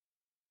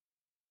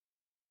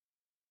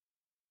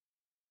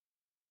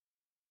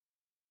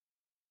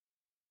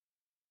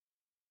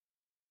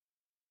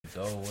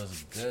though?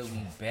 What's good? We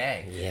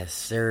back. Yes,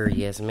 sir.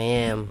 Yes,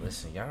 ma'am.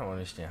 Listen, y'all don't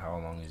understand how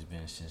long it's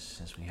been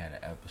since we had an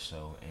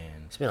episode,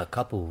 and It's been a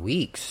couple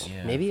weeks.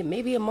 Yeah. Maybe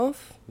a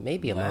month.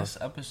 Maybe a month. last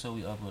episode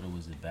we uploaded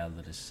was the Battle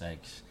of the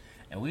Sex,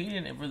 and we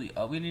didn't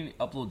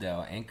upload that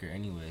on Anchor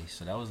anyway,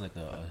 so that was like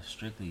a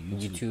strictly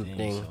YouTube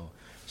thing. So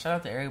shout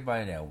out to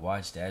everybody that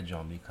watched that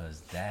John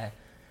because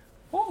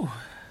whew,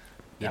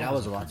 That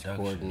was a lot to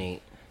production.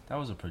 coordinate. That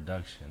was a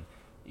production.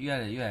 You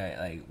had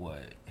like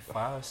what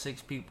 5,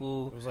 6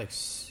 people. It was like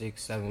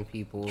 6, 7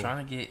 people.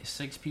 Trying to get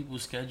 6 people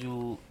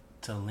scheduled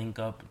to link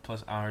up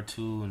plus hour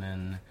 2, and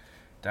then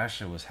that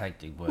shit was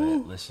hectic. But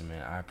listen,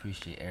 man, I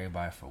appreciate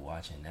everybody for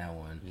watching that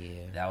one.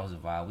 Yeah. That was a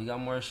vibe. We got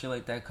more shit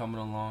like that coming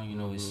along. You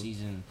know, it's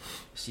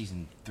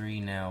season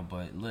 3 now.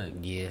 But look,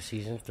 Yeah,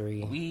 season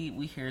 3.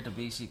 we here to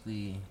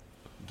basically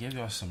give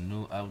y'all some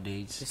new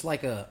updates. It's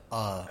like a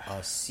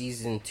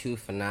season 2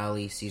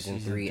 finale, season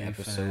 3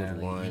 episode finale,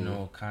 1. you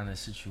know, kind of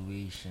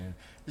situation.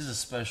 This is a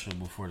special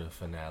before the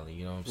finale.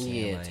 You know what I'm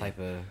saying? Yeah, Like,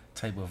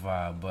 type of.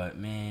 vibe. But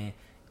man,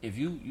 if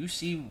you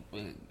see,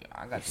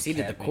 I got see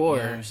the cap, decor.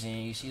 You know what I'm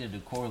saying? You see the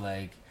decor,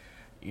 like,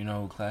 you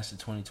know, class of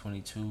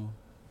 2022.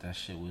 That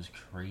shit was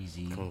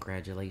crazy.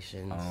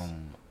 Congratulations.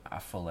 I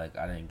feel like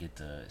I didn't get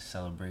to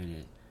celebrate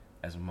it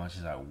as much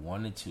as I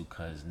wanted to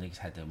because niggas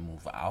had to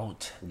move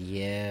out.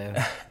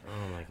 Yeah.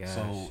 Oh my gosh.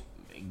 So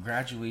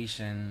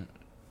graduation,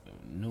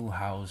 new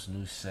house,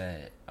 new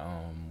set.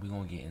 We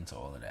gonna get into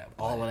all of that.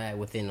 all of that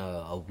within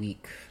a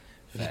week.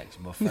 Facts.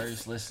 But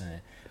first,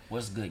 listen.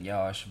 What's good,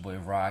 y'all? It's your boy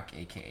Rock,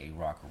 aka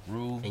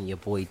Rockaroo. And your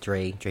boy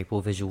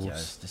Drapo Visuals.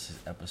 Yes, this is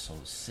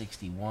episode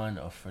 61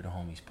 of For the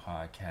Homies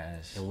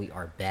podcast. And we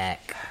are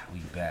back. We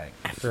back.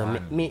 After a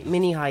Finally.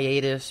 mini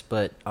hiatus,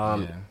 but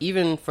Yeah.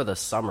 even for the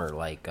summer,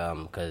 like,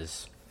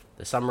 because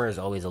the summer is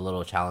always a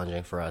little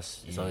challenging for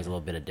us. It's Yeah. always a little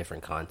bit of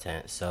different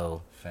content,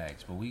 so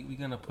Facts. But we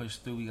gonna push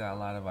through. We got a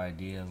lot of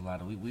ideas.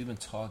 We've been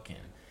talking.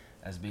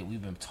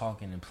 We've been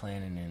talking and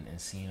planning and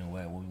seeing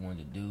what we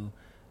wanted to do.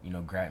 You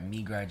know,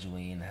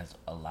 graduating has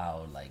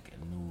allowed like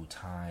a new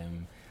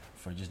time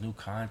for just new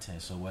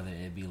content. So whether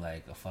it be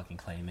like a fucking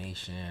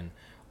claymation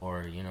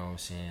or, you know what I'm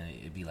saying,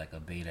 it'd be like a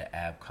beta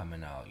app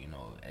coming out, you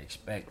know,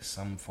 expect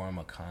some form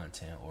of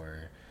content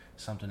or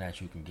something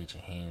that you can get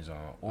your hands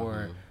on.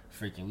 Or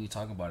freaking, we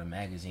talking about a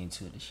magazine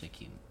too. This shit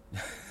keep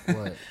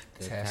what?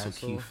 The tassel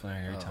tassel? keep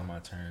flaring every time I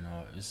turn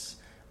off. It's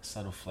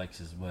subtle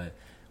flexes, but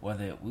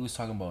whether we was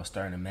talking about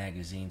starting a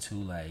magazine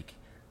too, like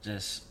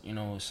just, you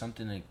know,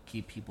 something to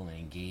keep people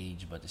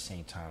engaged, but at the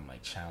same time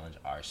like challenge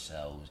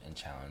ourselves and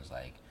challenge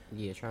like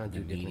Yeah, trying to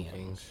the do different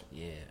mediums. things.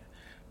 Yeah.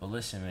 But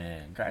listen,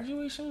 man,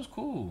 graduation was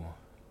cool.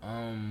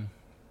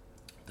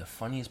 The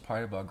funniest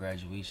part about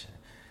graduation,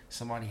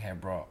 somebody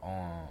had brought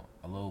on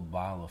a little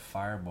bottle of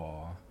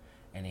Fireball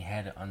and they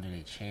had it under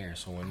their chair.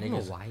 So when I don't know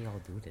niggas why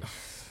y'all do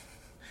this.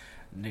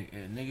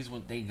 niggas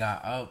when they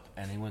got up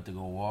and they went to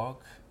go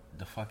walk,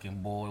 the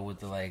fucking boy with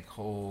the like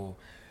whole,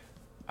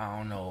 I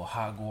don't know,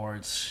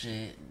 Hogwarts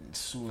shit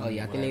suit. Oh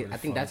yeah, I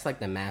think that's like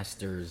the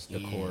master's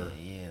decor.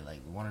 Yeah,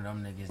 like one of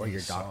them niggas. Or they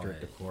your saw doctorate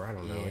it. decor, I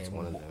don't know, it's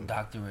one of them.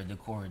 Doctorate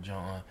decor,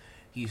 John.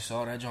 He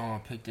saw that John,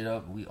 picked it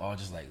up. We all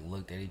just like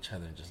looked at each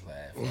other and just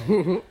laughed. Like,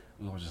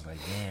 we were just like,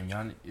 damn,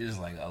 y'all. It's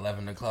like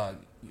 11 o'clock.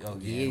 Oh,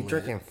 Yeah, you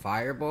drinking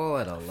Fireball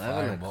at 11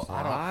 Fireball.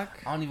 o'clock?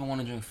 I don't even want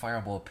to drink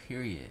Fireball.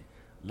 Period.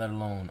 Let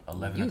alone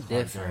 11 You o'clock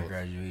different. during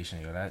graduation.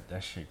 Yo,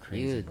 that shit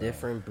crazy. You a bro.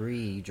 different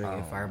breed. You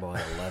drinking Fireball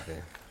at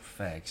 11.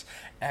 Facts.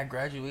 At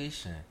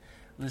graduation,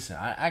 listen,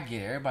 I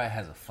get it. Everybody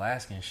has a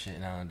flask and shit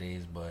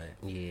nowadays, but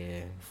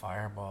Yeah.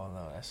 Fireball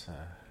though, that's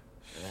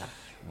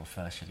I'm gonna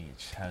feel that shit in your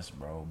chest,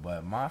 bro.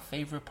 But my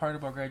favorite part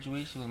about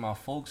graduation was my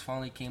folks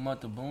finally came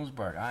out to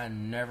Bloomsburg. I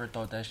never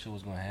thought that shit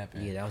was gonna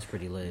happen. Yeah, that was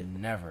pretty lit.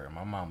 Never.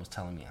 My mom was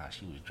telling me how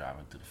she was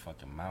driving through the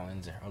fucking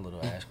mountains in her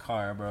little ass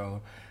car,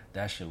 bro.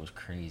 That shit was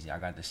crazy. I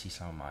got to see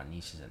some of my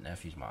nieces and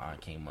nephews. My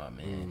aunt came up,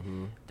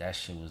 man. That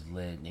shit was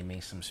lit. They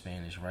made some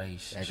Spanish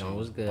rice. That shit joint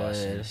was good.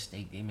 bussin'. The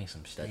steak, they made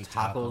some The steak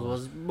tacos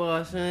was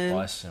bussin'.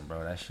 bussin',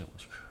 bro. That shit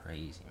was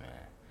crazy, man.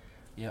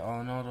 Yeah,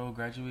 all in all though,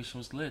 graduation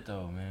was lit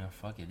though, man.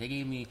 Fuck it. They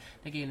gave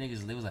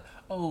niggas lit. It was like,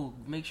 oh,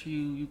 make sure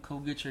you go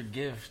get your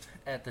gift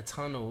at the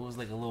tunnel. It was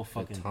like a little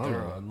fucking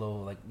tunnel? a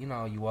little, like, you know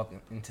how you walk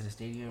into the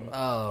stadium?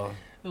 Oh,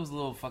 It was a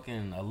little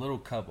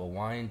cup, a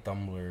wine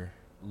tumbler,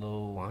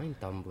 little wine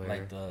tumbler.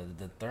 like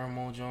the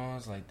thermal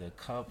joints, like the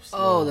cups.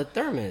 Oh, little the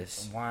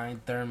thermos.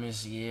 wine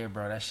thermos. Yeah,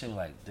 bro, that shit was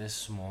like this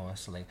small.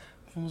 It's like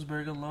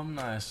Bloomsburg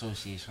Alumni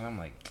Association. I'm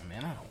like,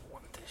 man, I don't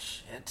want this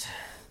shit.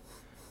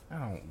 I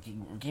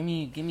don't.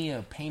 Give me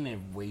a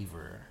payment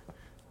waiver.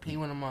 Pay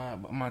one of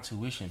my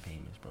tuition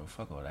payments, bro.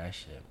 Fuck all that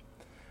shit.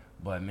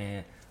 But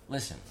man,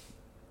 listen,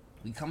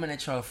 we coming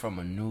at y'all from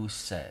a new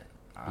set.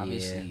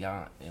 Obviously,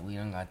 y'all, we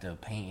don't got the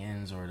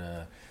paintings or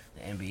the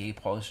NBA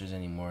posters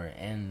anymore.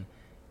 And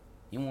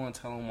you want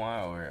to tell them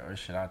why, or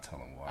should I tell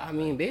them why? I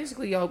mean,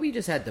 basically, y'all, we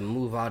just had to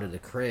move out of the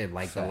crib.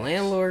 Like, the Facts.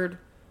 landlord,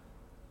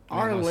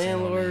 our gonna say no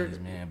landlord, names,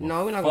 man, but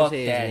no, we're not going to fuck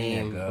say that his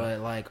name, nigga. but,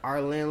 like,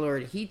 our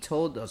landlord, he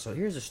told us, so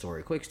here's a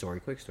story, quick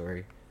story.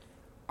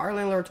 Our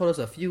landlord told us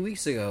a few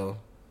weeks ago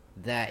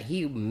that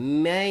he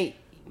might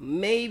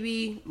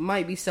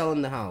be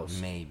selling the house.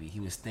 Maybe he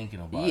was thinking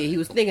about it. Yeah, he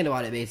was thinking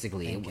about it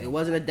basically. It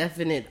wasn't a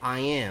definite I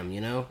am,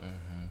 you know?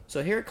 Mm-hmm.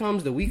 So here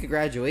comes the week of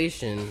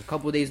graduation. A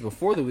couple of days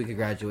before the week of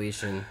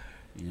graduation,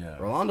 Yeah.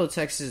 Rolando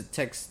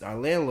texts our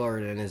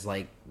landlord and is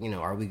like,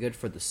 are we good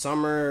for the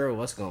summer?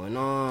 What's going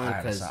on?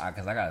 Because I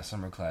got a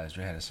summer class.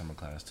 Dre had a summer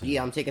class too.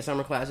 Yeah, I'm taking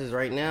summer classes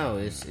right now.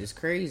 It's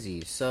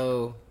crazy.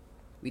 So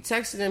we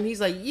texted him. He's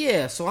like,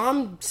 yeah, so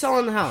I'm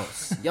selling the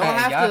house. Y'all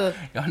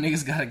y'all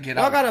niggas gotta get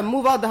out. Y'all gotta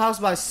move out the house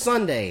by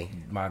Sunday.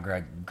 My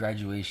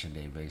graduation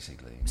day,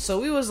 basically. So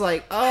we was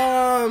like,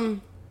 nigga,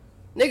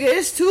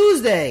 it's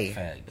Tuesday.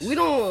 Facts. We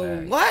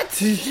don't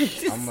what?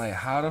 I'm like,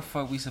 how the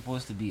fuck we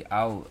supposed to be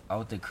out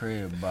the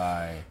crib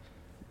by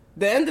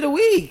the end of the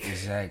week?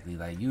 Exactly.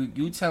 Like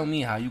you tell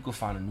me how you could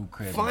find a new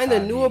crib. Find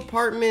a new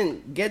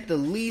apartment, get the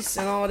lease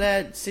and all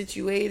that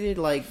situated.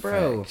 Like,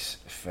 bro.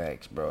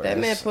 Facts, bro. That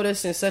man put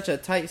us in such a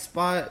tight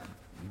spot,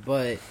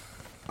 but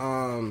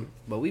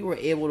we were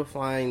able to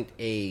find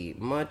a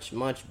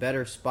much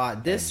better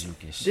spot. This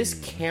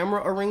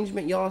camera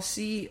arrangement y'all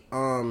see,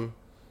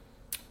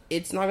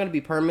 it's not gonna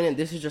be permanent.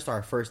 This is just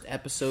our first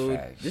episode.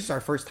 Facts. This is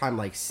our first time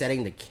like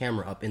setting the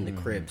camera up in the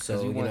crib.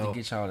 So we wanted to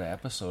get y'all the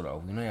episode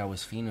off. We know y'all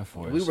was fiending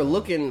for it. We were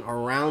looking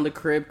around the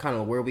crib, kind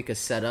of where we could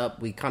set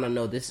up. We kind of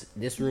know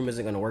this room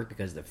isn't gonna work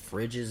because the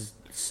fridge is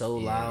so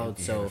loud.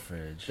 So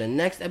the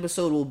next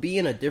episode will be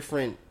in a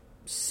different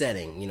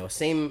setting.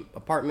 Same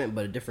apartment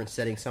but a different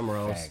setting somewhere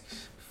else.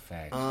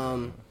 Facts.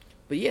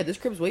 But yeah, this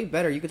crib's way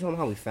better. You can tell them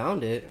how we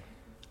found it.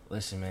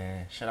 Listen,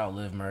 man. Shout out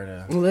Liv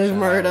Murda.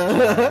 Shout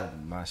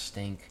out my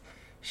stink.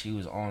 She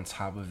was on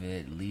top of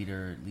it.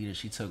 Leader.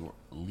 She took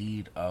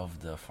lead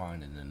of the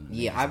finding.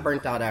 Yeah, I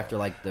burnt out after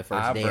like the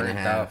first day and a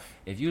half. Out.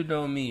 If you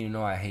know me, you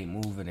know I hate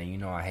moving, and you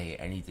know I hate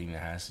anything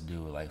that has to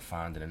do with like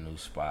finding a new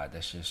spot.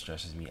 That shit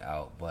stresses me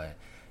out. But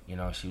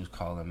she was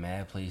calling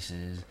mad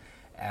places,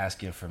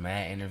 asking for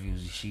mad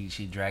interviews.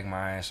 She dragged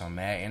my ass on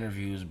mad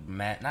interviews.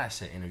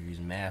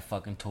 Mad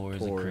fucking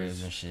tours and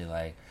cribs and shit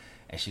like.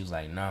 And she was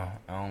like, "No,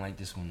 I don't like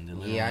this one.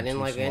 Yeah, I didn't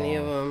like any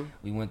of them.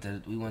 We went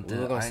to. We were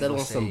gonna settle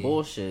on some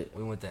bullshit.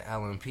 We went to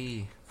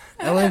LMP.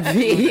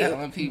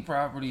 LMP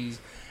properties,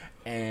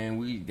 and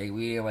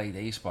we ain't like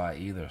they spot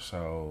either.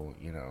 So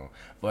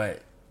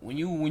but when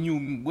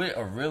you with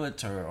a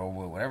realtor or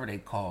whatever they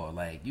call it,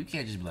 like you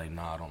can't just be like,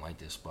 "Nah, I don't like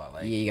this spot."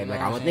 Like you gotta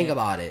I'm gonna think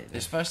about it.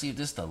 Especially if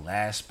this is the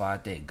last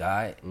spot they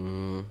got,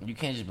 you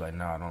can't just be like,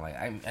 "Nah, I don't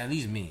like." At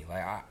least me,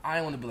 like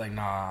I want to be like,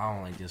 "Nah, I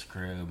don't like this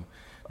crib."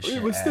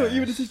 But still,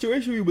 even the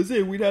situation we was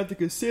in, we'd have to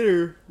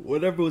consider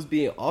whatever was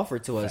being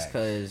offered to us,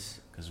 because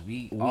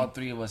we all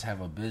three of us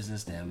have a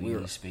business that we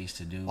need space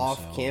to do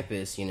off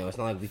campus. It's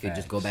not like we could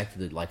just go back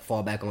to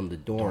fall back on the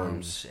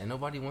dorms. And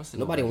nobody wants to.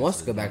 Nobody wants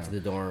to go back to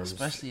the dorms,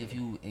 especially if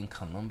you in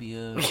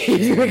Columbia.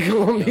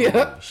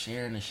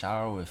 Sharing the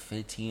shower with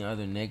 15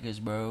 other niggas,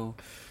 bro.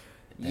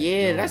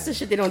 That's the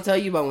shit they don't tell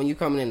you about when you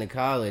coming into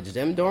college.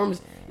 Them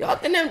dorms, y'all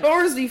think them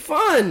dorms be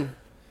fun.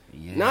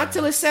 Yeah. Not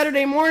till it's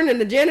Saturday morning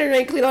and the janitor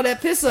ain't cleaned all that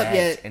piss up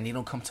yet. And they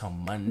don't come till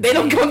Monday. They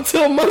don't come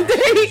till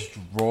Monday.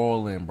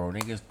 Rolling, bro.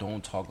 Niggas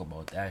don't talk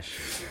about that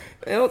shit.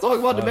 They don't talk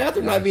about the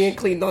bathroom not being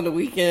cleaned on the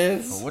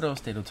weekends. But what else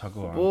they don't talk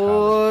about?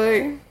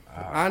 Boy,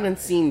 I done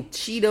seen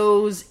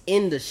Cheetos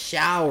in the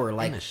shower.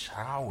 Like, in the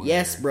shower?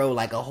 Yes, bro.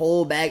 Like a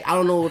whole bag. I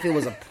don't know if it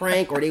was a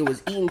prank or they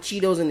was eating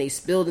Cheetos and they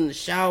spilled in the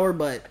shower,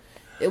 but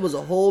it was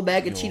a whole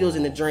bag of Cheetos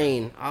in the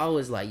drain. I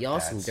was like, y'all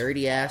some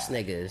dirty ass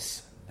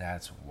niggas.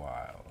 That's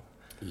wild.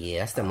 Yeah,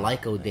 that's them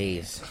Lyco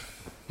days.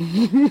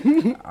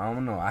 I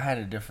don't know. I had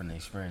a different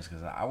experience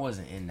because I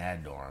wasn't in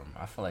that dorm.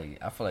 I feel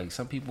like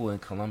some people in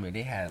Columbia,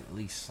 they had at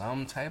least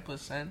some type of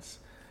sense.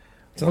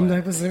 Some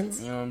type of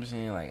sense? You know what I'm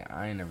saying? Like,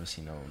 I ain't never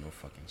seen no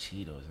fucking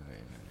Cheetos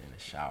in the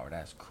shower.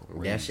 That's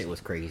crazy. That shit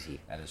was crazy.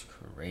 That is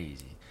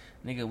crazy.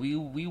 Nigga,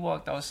 we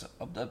walked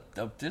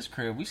up this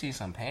crib. We seen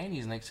some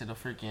panties next to the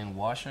freaking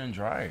washer and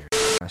dryer.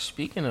 Now,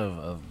 speaking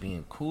of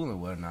being cool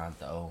and whatnot,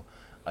 though,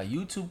 a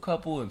YouTube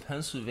couple in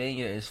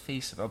Pennsylvania is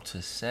facing up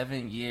to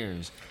 7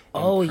 years.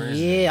 Oh prison.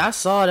 Yeah, I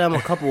saw them a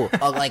couple.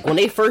 Like when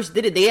they first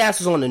did it, they ass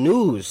was on the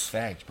news.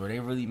 Facts, bro. They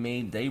really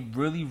made the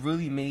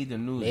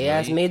news. They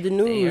ass made the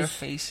news. They are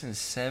facing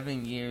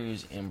 7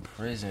 years in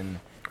prison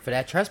for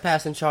that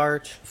trespassing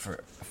charge.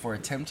 For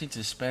attempting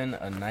to spend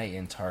a night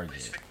in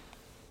Target.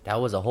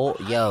 That was a whole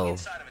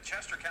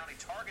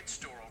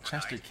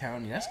Chester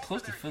County, that's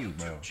close to Philly,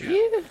 bro.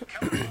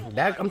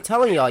 Yeah. I'm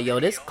telling y'all,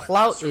 this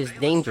clout is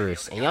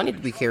dangerous, and y'all need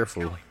to be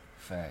careful.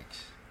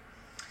 Facts.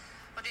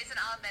 Well, Jason,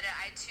 I'll admit it,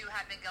 I too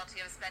have been guilty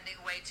of spending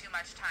way too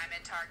much time in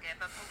Target,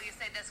 but police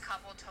say this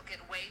couple took it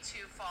way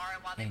too far,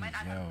 and while they might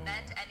not have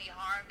meant any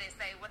harm, they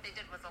say what they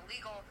did was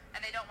illegal,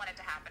 and they don't want it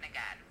to happen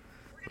again.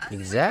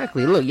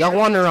 Exactly. Look, y'all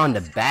wander on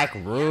the back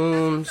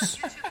rooms.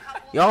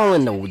 Y'all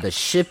in the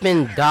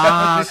shipping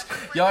dock.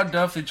 Y'all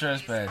definitely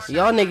trespassing.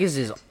 Y'all niggas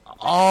is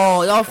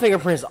y'all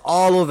fingerprints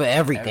all over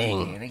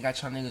everything. And they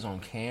got y'all niggas on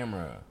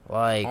camera.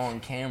 Like on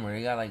camera,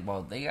 they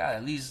got they got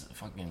at least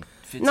fucking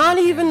 15 not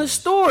even cameras.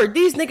 the store.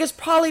 These niggas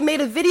probably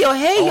made a video.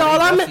 Hey y'all,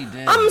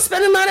 I'm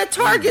spending night at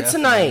Target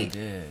tonight.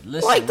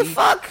 Listen, like the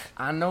fuck?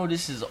 I know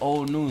this is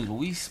old news, but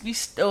we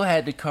still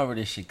had to cover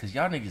this shit because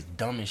y'all niggas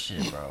dumb as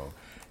shit, bro.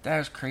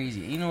 That's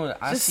crazy. You know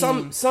what?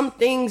 Some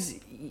things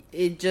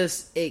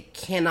it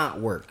cannot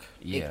work.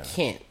 Yeah. It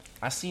can't.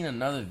 I seen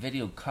another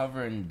video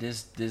covering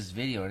this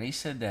video, and they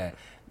said that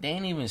they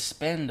ain't even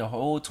spend the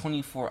whole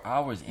 24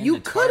 hours in You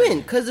the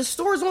couldn't, because the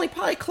store's only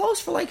probably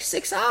closed for like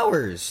 6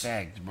 hours.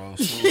 Facts, bro.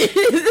 So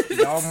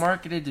y'all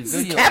marketed the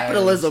video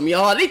capitalism,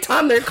 y'all.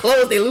 Anytime they're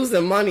closed, they lose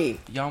their money.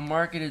 Y'all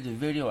marketed the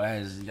video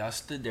as y'all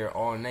stood there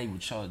all night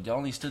with y'all. Y'all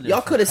only stood there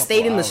y'all could have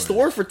stayed in the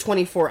store for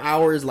 24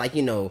 hours, like,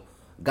 you know,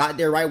 got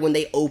there right when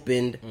they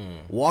opened,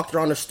 walked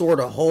around the store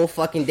the whole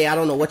fucking day. I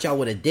don't know what y'all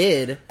would have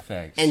did.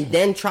 Facts. And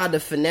then tried to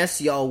finesse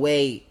y'all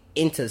way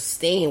into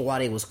staying while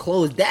they was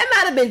closed. That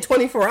might have been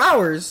 24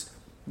 hours,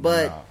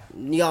 but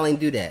y'all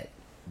ain't do that.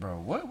 Bro,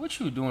 what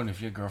you doing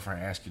if your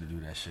girlfriend asked you to do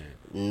that shit?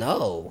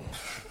 No.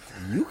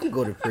 You can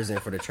go to prison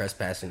for the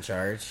trespassing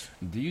charge.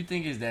 Do you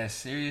think it's that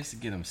serious to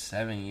get them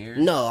 7 years?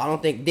 No, I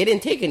don't think. They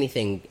didn't take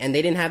anything, and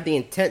they didn't have the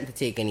intent to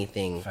take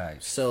anything.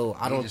 Facts. So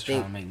I don't just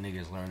think. Trying to make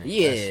niggas learn.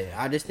 Yeah,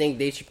 I just think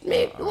they should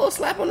make a little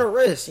slap on the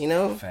wrist, you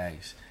know.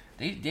 Facts.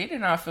 They did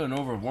not feel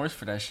no remorse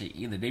for that shit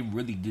either. They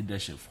really did that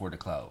shit for the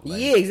clout.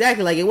 Like, yeah,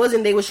 exactly. Like, it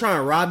wasn't they was trying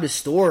to rob the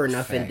store or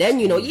nothing. Facts. Then,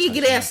 you know, you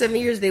get ass 7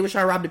 years, they was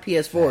trying to rob the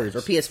PS4s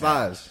or PS5s.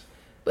 Facts.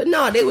 But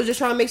no, they was just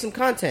trying to make some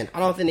content. I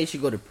don't think they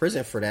should go to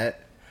prison for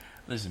that.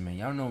 Listen, man,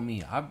 y'all know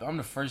me. I'm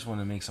the first one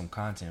to make some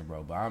content,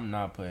 bro. But I'm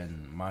not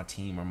putting my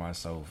team or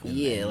myself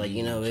in like,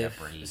 you know,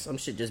 jeopardy. If some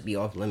shit just be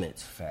off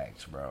limits.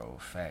 Facts, bro.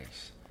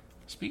 Facts.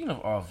 Speaking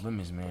of off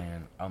limits,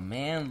 man, a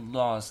man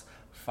lost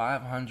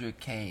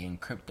 $500K in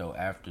crypto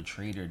after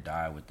trader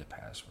died with the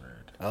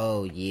password.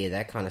 Oh yeah,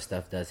 that kind of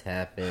stuff does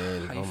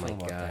happen. How you oh feel my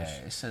about gosh.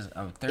 that? It says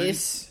a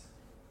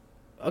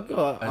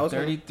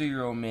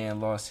 33-year-old man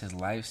lost his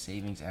life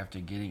savings after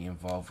getting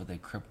involved with a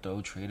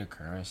crypto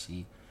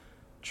cryptocurrency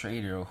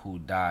trader who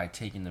died,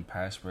 taking the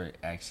password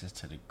access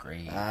to the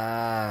grave.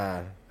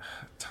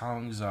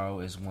 Tong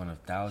Zhao is one of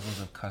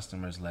thousands of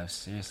customers left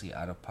seriously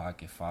out of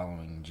pocket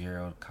following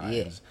Gerald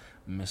Kyle's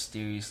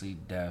mysteriously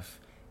death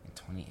in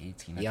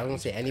 2018. Yeah, I was gonna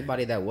say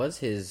anybody that was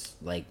his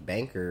like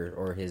banker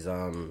or his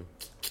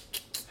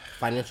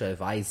financial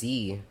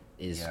advisee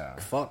is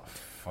fucked.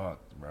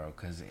 Fucked, bro.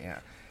 Because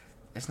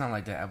it's not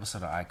like that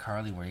episode of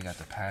iCarly where you got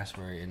the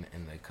password in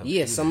the computer.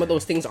 Yeah, some of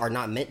those things are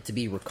not meant to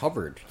be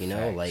recovered. You know,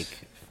 Facts. like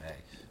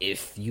Facts.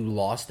 if you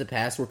lost the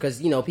password,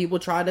 because you know people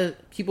try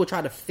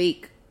to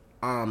fake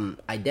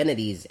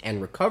identities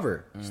and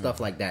recover stuff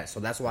like that. So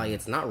that's why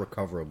it's not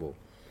recoverable.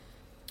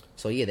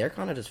 So yeah, they're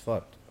kind of just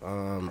fucked.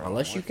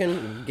 Unless you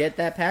can get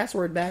that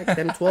password back,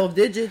 them 12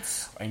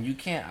 digits. And you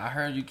can't. I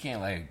heard you can't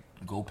like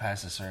go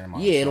past a certain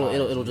amount. Yeah,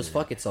 of it'll just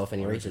fuck itself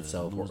and erase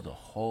itself. Lose the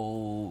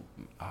whole.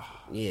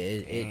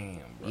 Yeah,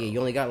 you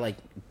only got like,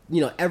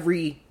 you know,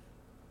 every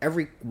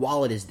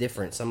wallet is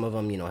different. Some of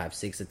them, you know, have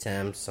 6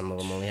 attempts. Some of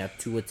them only have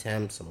 2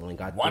 attempts. Some only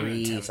got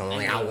 3. Attempt, some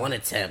only got 1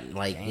 attempt.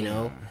 Like, you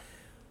know,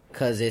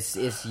 because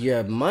it's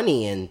your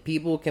money and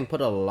people can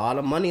put a lot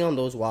of money on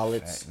those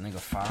wallets. Nigga,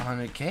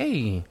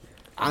 $500K.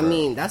 I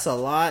mean, that's a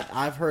lot.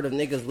 I've heard of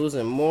niggas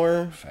losing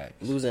more,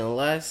 Facts. losing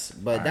less.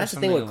 But that's the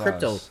thing with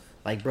crypto.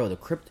 Like, bro, the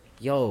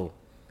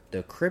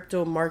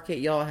crypto market,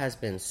 y'all, has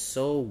been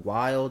so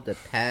wild the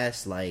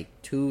past, like,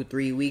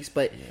 2-3 weeks.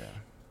 But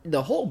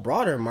the whole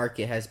broader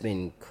market has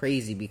been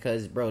crazy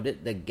because, bro,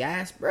 the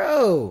gas,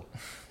 bro,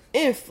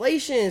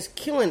 inflation is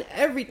killing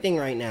everything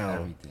right now.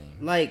 Everything.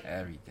 Like,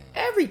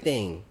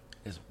 everything.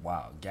 It's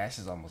wild. Gas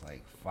is almost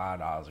like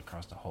 $5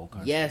 across the whole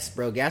country. Yes,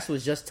 bro. Gas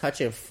was just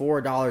touching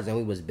 $4 and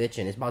we was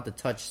bitching. It's about to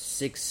touch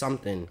 6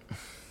 something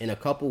in a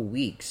couple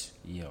weeks.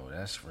 Yo,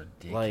 that's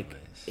ridiculous. Like,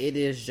 it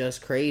is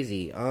just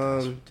crazy.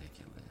 That's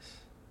ridiculous.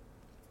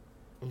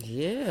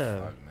 Yeah.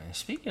 Fuck, man.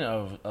 Speaking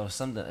of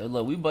something,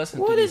 look, we busting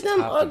what through is these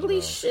them topics, ugly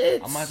bro.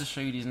 shits? I'm about to show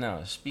you these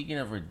now. Speaking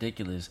of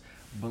ridiculous,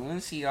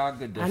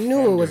 Balenciaga Defender. I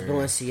knew it was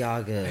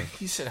Balenciaga.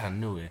 He said I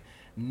knew it.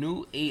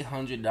 New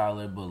 $800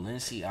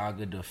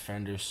 Balenciaga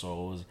Defender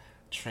soles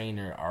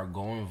trainer are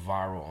going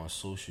viral on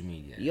social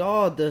media.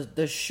 Y'all,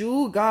 the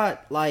shoe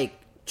got like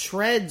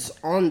treads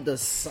on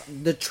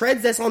the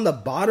treads that's on the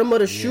bottom of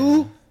the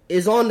shoe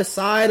is on the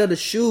side of the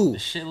shoe. The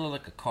shit look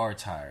like a car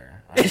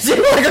tire. It shit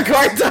look like a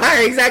car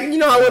tire. Exactly. You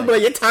know how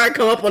when your tire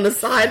come up on the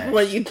side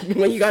when you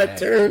gotta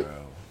turn.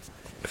 Bro.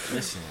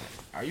 Listen,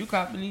 are you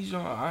copying these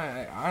joints?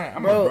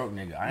 I'm bro, a broke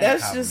nigga. I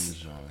ain't copying these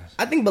joints.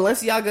 I think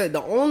Balenciaga,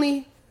 the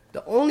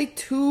only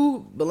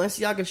 2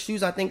 Balenciaga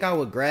shoes I think I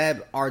would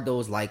grab are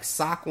those like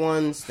sock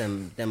ones,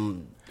 them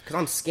because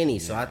I'm skinny,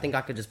 so I think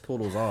I could just pull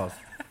those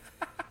off.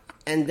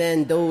 And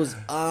then those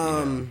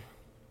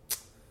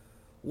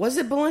was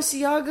it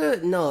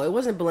Balenciaga? No, it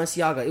wasn't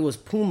Balenciaga. It was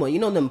Puma. You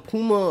know them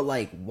Puma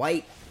like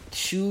white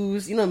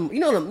shoes. You know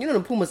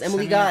them Pumas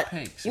Emily got.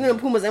 You know them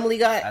Pumas Emily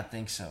got. I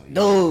think so. Yeah.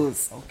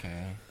 Those.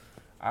 Okay.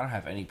 I don't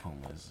have any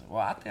Pumas.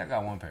 Well, I think I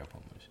got one pair of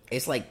Pumas.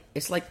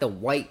 It's like the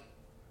white.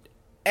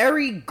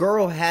 Every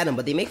girl had them,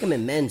 but they make them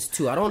in men's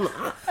too. I don't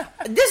know.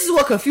 This is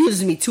what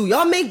confuses me too.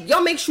 Y'all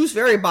make shoes for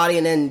everybody,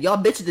 and then y'all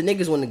bitch at the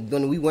niggas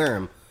when we wear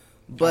them.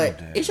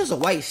 But it's just a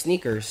white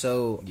sneaker,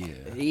 so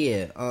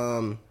yeah.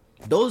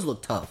 Those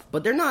look tough,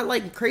 but they're not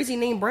like crazy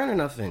name brand or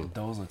nothing.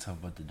 Those look tough,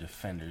 but the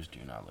Defenders do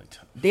not look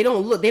tough. They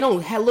don't look.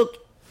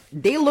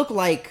 They look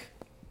like.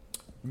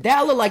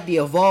 That look like the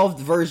evolved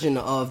version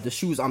of the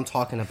shoes I'm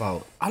talking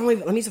about.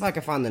 Let me see if I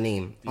can find the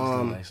name. These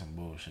look like some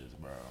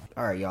bullshit, bro.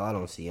 All right, y'all. I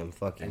don't see him.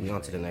 Fuck it. We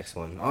on to the next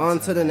one. On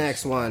to the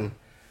next one.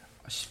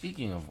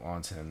 Speaking of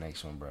on to the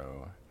next one,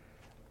 bro.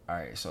 All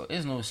right, so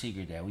it's no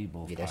secret that we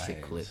both that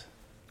shit clip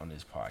on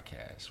this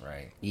podcast,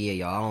 right? Yeah,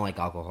 y'all. I don't like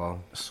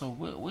alcohol. So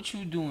what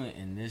you doing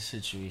in this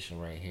situation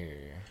right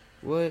here?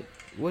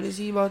 What is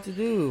he about to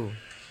do?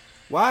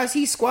 Why is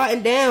he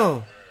squatting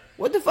down?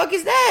 What the fuck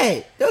is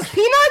that? Those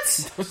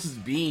peanuts? Those is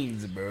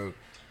beans, bro.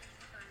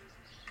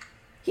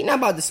 He not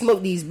about to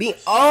smoke these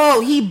beans.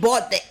 Oh, he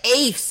bought the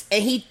eighths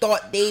and he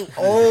thought they.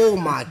 Oh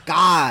my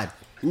god.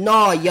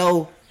 Nah,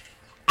 yo.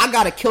 I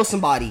gotta kill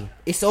somebody.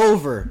 It's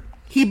over.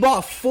 He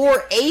bought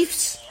 4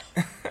 eighths.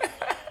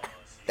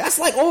 That's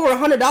like over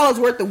 $100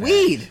 worth of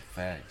weed.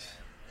 Facts.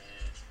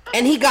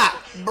 And he got,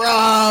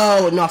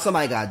 bro. No,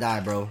 somebody gotta die,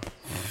 bro.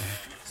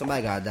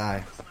 Somebody gotta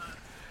die.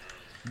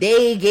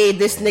 They gave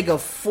this nigga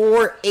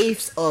 4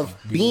 eighths of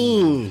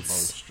beans.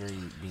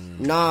 Straight beans.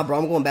 Nah, bro,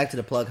 I'm going back to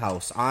the plug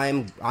house.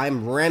 I'm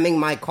ramming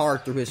my car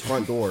through his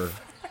front door.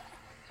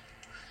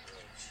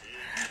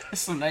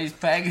 It's some nice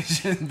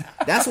packaging.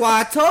 That's why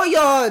I told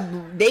y'all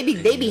they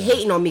be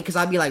hating on me because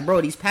I be like,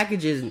 bro, these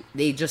packages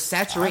they just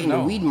saturating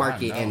the weed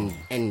market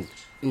and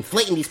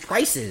inflating these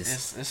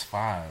prices. It's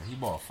 5. He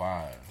bought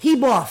 5. He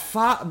bought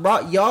 5,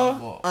 bro.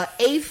 Y'all, an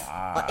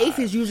eighth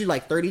is usually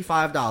like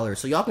 $35.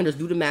 So y'all can just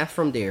do the math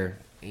from there.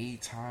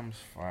 8 times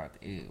 5.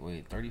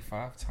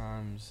 35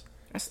 times.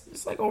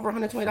 It's like over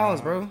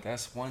 $120, bro.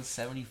 That's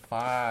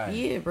 $175.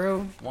 Yeah,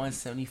 bro.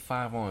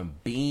 $175 on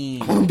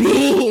beans. On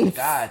beans.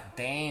 God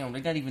damn,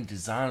 they got even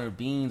designer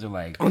beans or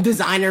like on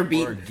designer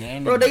beans,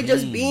 organic bro. They beans.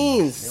 just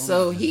beans.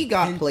 So he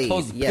got played.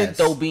 Yes.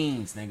 Pinto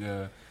beans,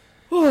 nigga.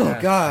 Oh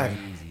That's god.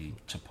 Crazy.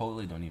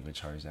 Chipotle don't even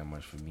charge that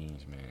much for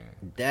beans,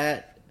 man.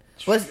 That.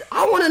 But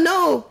I want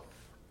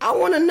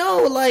to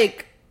know,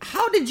 like.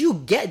 How did you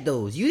get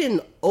those? You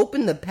didn't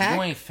open the pack?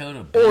 You ain't feel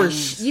the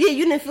beans? Or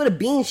you didn't feel the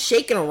beans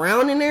shaking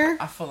around in there?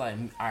 I feel like,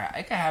 alright,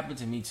 it can happen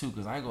to me too,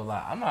 because I ain't gonna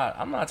lie. I'm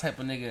not the type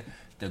of nigga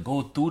to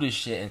go through this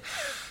shit. And,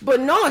 but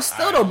no,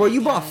 still though, bro,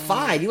 you bought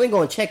 5. You ain't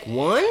gonna check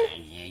one?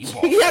 Yeah, you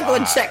bought You're not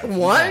gonna check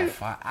one?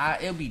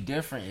 It'll be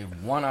different if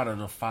one out of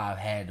the 5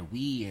 had the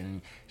weed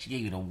and she gave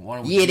you the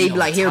one with yeah, they'd be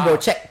like, here, bro,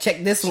 check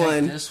this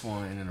one. Check this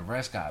one, and then the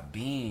rest got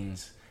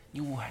beans.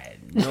 You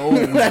had no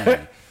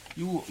weed.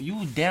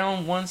 You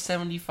down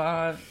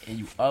 175 and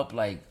you up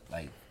like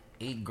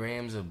 8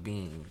 grams of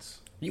beans.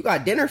 You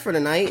got dinner for the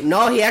night?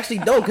 No, he actually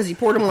don't because he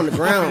poured them on the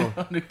ground.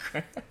 On the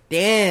ground.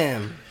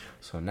 Damn.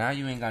 So now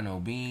you ain't got no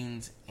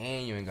beans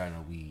and you ain't got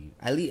no weed.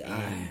 At least,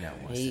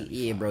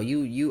 yeah, bro,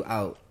 you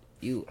out.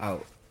 You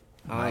out.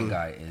 My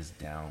guy is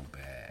down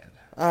bad.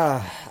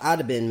 I'd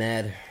have been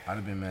mad. I'd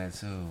have been mad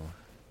too.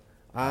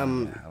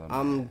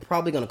 I'm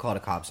probably gonna call the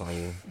cops on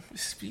you.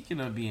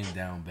 Speaking of being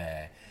down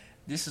bad.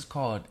 This is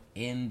called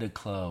In the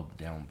Club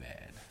Down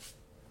Bad.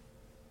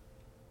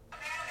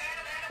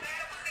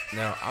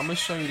 Now, I'm going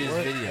to show you this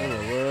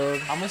video.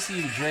 I'm going to see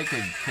if Drake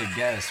could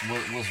guess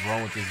what's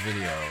wrong with this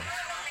video.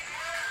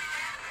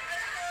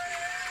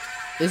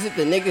 Is it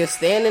the nigga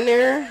standing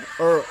there?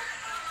 Or...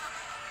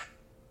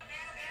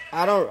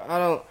 I don't...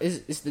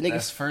 It's the nigga...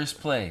 That's first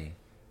play.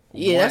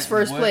 Yeah, that's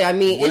first play. I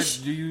mean,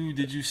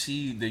 did you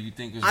see that you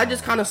think is I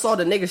just kind of saw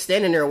the nigga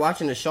standing there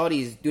watching the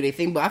shorties do their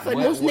thing, but I feel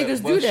like most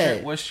niggas do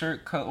that. What shirt?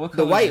 What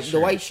color? The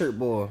white shirt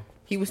boy.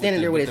 He was standing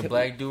there with his the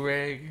black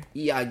do-rag.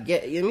 Yeah, I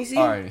get. Let me see.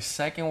 All right,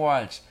 second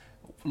watch.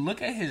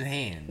 Look at his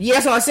hand. Yeah,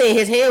 that's what I'm saying.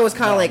 His hand was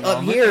kind of like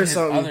up here or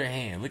something. Other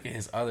hand. Look at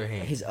his other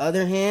hand. His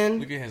other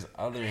hand. Look at his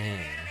other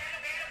hand.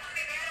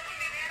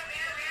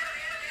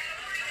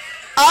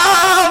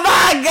 Oh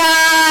my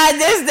god,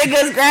 this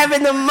nigga's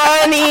grabbing the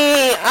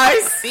money.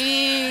 I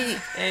see.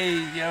 Hey,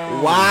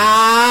 yo.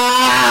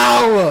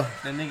 Wow.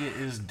 That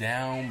nigga is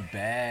down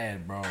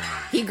bad, bro.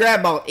 He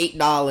grabbed about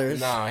 $8.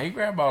 Nah, he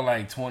grabbed about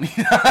like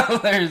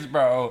 $20,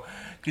 bro.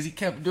 Because he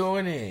kept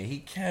doing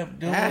it.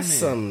 That's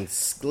some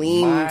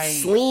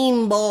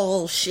sleen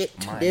ball shit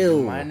to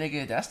do. My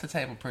nigga, that's the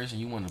type of person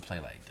you want to play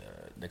like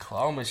the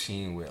claw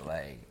machine with,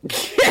 like.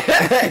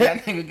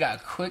 That nigga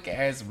got quick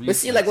ass reflexes. But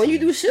see, like, when you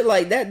do shit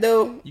like that,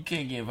 though. You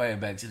can't get invited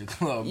back to the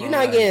club, bro. You're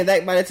not getting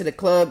invited to the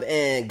club,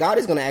 and God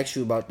is going to ask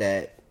you about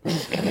that. Like,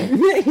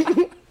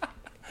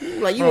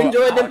 you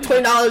enjoyed them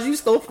 $20 you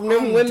stole from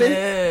them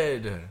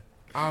women?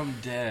 I'm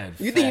dead.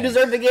 You think you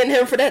deserve to get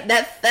him for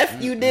that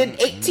theft you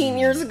did 18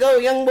 years ago,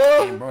 young boy?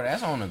 Hey, bro,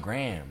 that's on the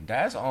gram.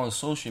 That's on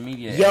social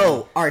media.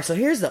 Yo, alright, so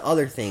here's the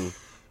other thing.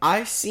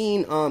 I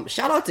seen,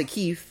 shout out to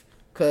Keith,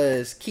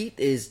 because Keith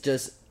is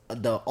just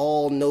the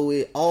all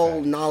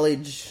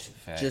knowledge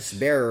just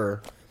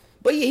bearer.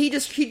 But yeah, he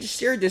just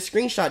shared this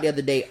screenshot the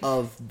other day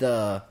of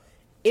the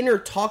inner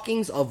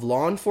talkings of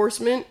law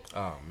enforcement.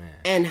 Oh man.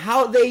 And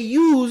how they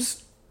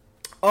use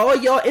all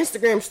y'all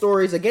Instagram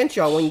stories against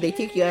y'all when they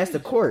take your ass to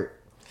court.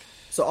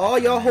 So all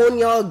y'all holding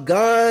y'all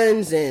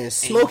guns and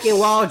smoking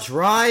while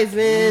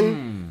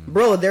driving.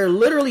 Bro, they're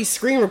literally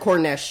screen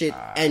recording that shit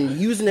and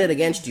using it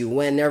against you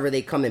whenever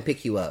they come and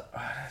pick you up.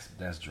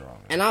 That's drawing.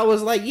 And I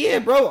was like, yeah,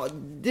 bro,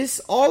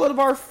 all of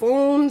our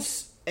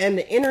phones and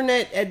the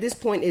internet at this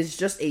point is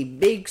just a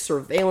big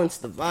surveillance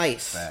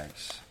device.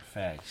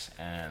 Facts.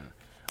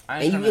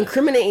 And you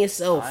incriminate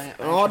yourself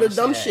and all the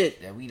dumb shit.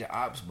 That we the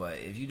ops, but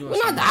if you doing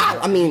something, not the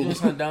op. I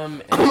mean,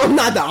 dumb, I'm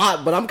not the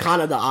op, but I'm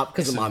kind of the op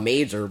because of my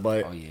major.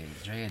 But oh yeah,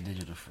 Dre a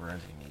digital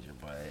forensic major,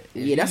 but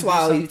yeah, that's why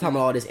I was talking about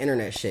all this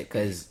internet shit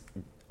because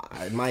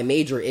my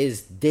major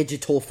is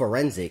digital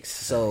forensics.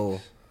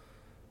 So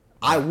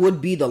I would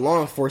be the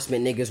law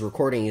enforcement niggas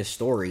recording your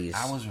stories.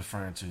 I was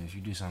referring to if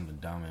you do something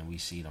dumb and we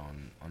see it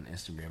on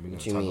Instagram, we're gonna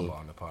talk about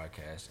on the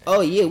podcast.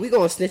 Oh yeah, we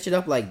gonna snitch it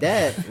up like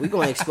that. We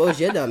gonna expose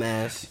your dumb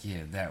ass. Yeah,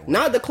 that way.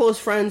 Not the close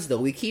friends though.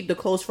 We keep the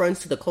close friends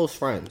to the close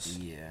friends.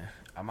 Yeah,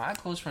 my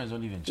close friends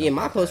don't even jump. Yeah,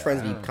 my close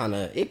friends be kind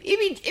of it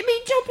be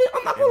jumping.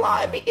 I'm not gonna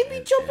lie, it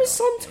be jumping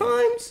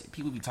sometimes.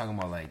 People be talking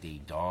about like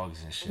they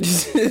dogs and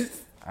shit.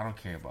 I don't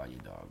care about your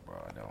dog, bro.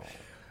 I don't.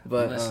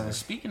 But listen,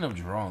 speaking of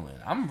drawing,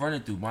 I'm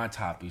running through my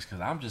topics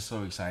because I'm just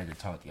so excited to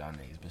talk to y'all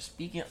niggas. But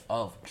speaking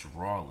of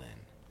drawing,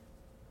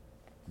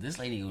 this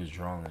lady was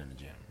drawing in the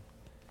gym.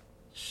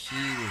 She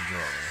was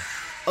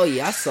drawing. Oh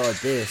yeah, I saw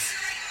this.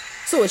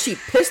 So is she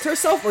pissed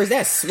herself or is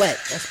that sweat?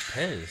 That's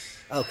piss.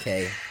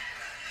 Okay.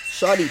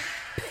 Shawty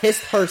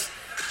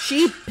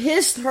she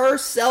pissed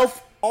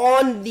herself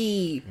on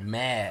the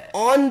mat.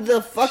 On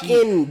the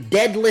fucking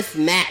deadlift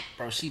mat.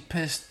 Bro, she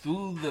pissed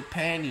through the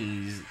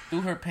panties,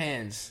 through her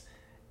pants.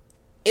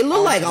 It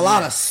looked like a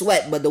lot of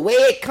sweat, but the way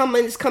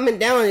it's coming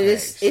down,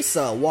 it's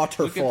a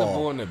waterfall. Look at the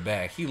boy in the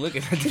back. He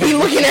looking at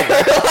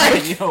her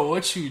like, yo,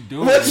 what you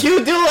doing? What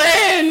you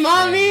doing,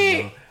 mommy?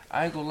 Yeah,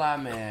 I ain't gonna lie,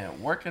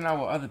 man. Working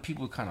out with other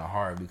people kind of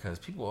hard because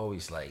people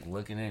always like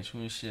looking at you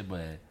and shit.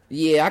 But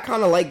yeah, I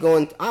kind of like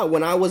going.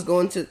 When I was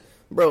going to,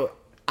 bro.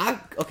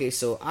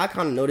 So I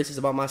kind of noticed this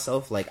about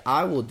myself. Like,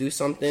 I will do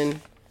something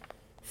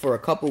for a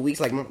couple weeks.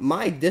 Like,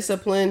 my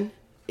discipline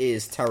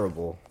is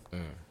terrible.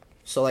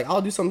 So, like,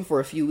 I'll do something for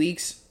a few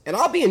weeks, and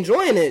I'll be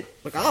enjoying it.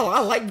 Like,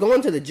 I like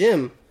going to the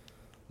gym,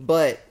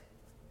 but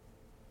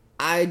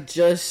I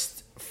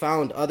just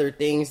found other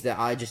things that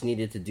I just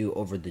needed to do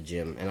over the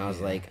gym. And I was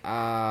like,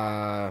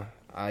 I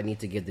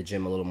need to give the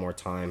gym a little more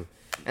time.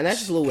 And that's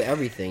just a little with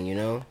everything, you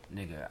know?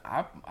 Nigga,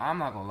 I'm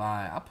not gonna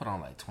lie. I put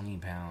on like 20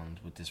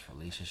 pounds with this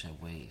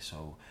relationship weight.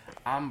 So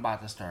I'm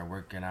about to start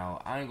working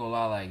out. I ain't gonna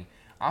lie. Like,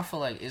 I feel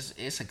like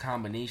it's a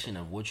combination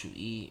of what you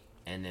eat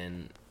and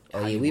then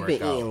we've been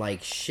eating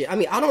like shit. I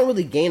mean, I don't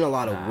really gain a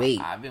lot of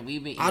weight. I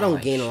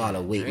don't gain a lot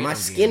of weight. My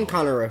skin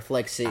kind of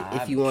reflects it.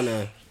 If you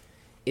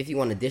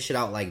wanna dish it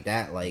out like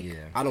that, like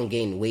I don't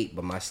gain weight,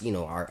 but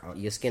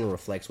your skin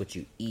reflects what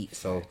you eat.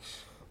 So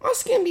my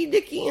skin be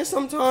dick eating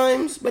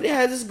sometimes, but it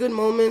has its good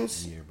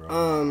moments. Yeah,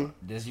 bro.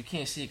 You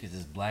can't see it because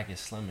this black is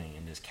slimming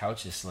and this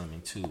couch is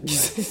slimming too.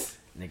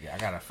 Nigga, I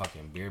got a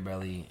fucking beer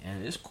belly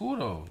and it's cool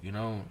though. You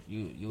know,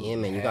 yeah,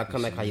 man. You gotta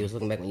come back how you was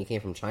looking back when you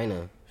came from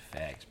China.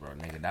 Facts, bro.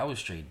 Nigga, that was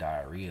straight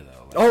diarrhea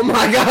though. Like, oh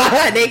my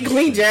god, they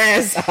cleaned your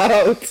ass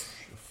out.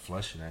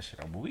 Flushing that shit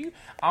out. But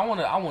I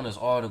want us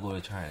all to go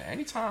to China.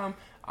 Anytime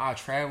I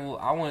travel,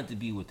 I want it to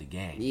be with the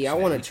gang. Yeah, so I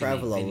want to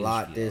travel a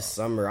lot this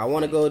summer. I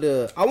want to go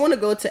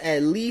to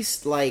at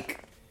least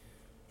like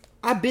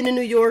I've been to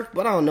New York,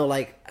 but I don't know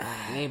like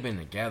we ain't been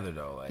together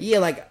though. Like, yeah,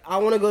 like I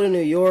want to go to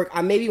New York.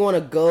 I maybe want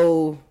to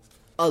go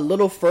a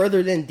little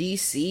further than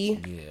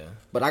DC. Yeah.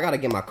 But I gotta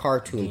get my car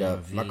tuned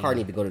up. My car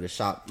need to go to the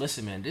shop.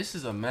 Listen, man, this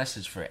is a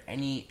message for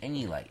any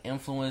like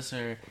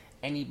influencer,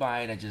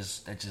 anybody that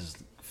just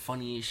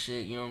funny as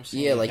shit. You know what I'm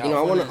saying? Yeah, like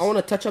I want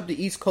to touch up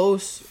the East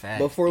Coast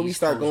before we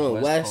start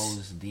going west.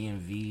 Coast,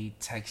 DMV,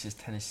 Texas,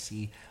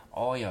 Tennessee,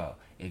 all y'all.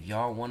 If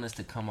y'all want us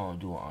to come out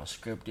and do it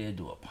unscripted,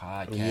 do a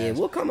podcast, yeah,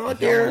 we'll come out if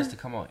there. Y'all want us to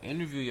come out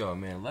interview y'all,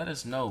 man, let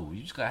us know.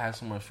 You just gotta have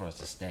somewhere for us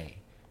to stay,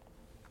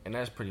 and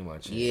that's pretty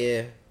much it.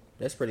 Yeah.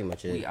 That's pretty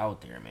much it. We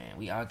out there, man.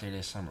 We out there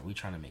this summer. We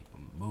trying to make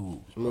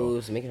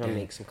moves, making sure to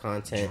make some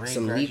content,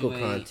 some legal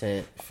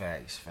content.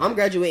 Facts. I'm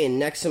graduating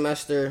next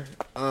semester.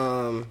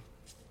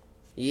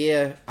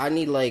 Yeah, I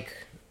need like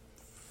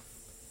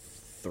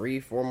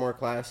 3-4 more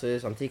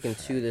classes. I'm taking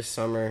 2 this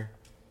summer.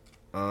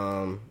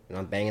 And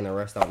I'm banging the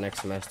rest out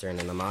next semester, and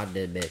then I'm out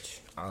there, bitch.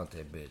 Out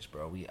there, bitch,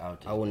 bro. We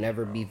out there. I will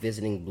never be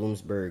visiting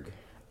Bloomsburg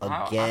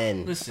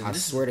again. I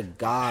swear to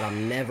God,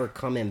 I'm never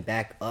coming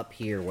back up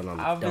here when I'm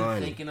done. I've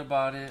been thinking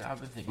about it. I'm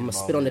gonna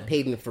spit on the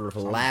pavement for the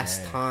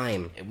last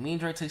time. If me and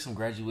Dre take some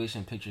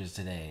graduation pictures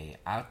today,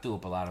 I threw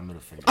up a lot of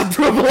middle fingers. I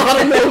threw up a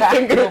lot of middle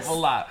fingers. I threw up a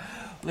lot.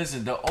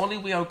 Listen, the only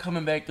way I'm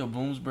coming back to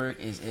Bloomsburg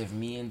is if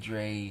me and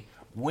Dre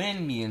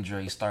when me and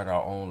Dre start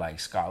our own like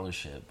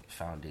scholarship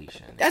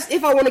foundation. That's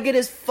if I want to get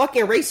his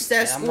fucking racist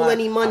ass school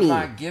any money.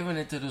 I'm not giving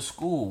it to the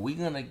school. We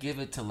gonna give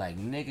it to like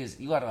niggas.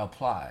 You gotta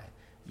apply.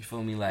 You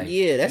feel me? Like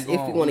that's if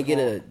you want to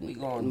get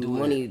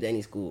money to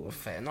any school.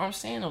 No, I'm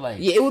saying like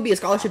it would be a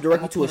scholarship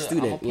directly to a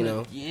student. You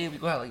know. Yeah, we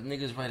got like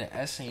niggas write an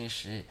essay and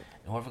shit.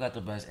 And whoever got the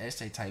best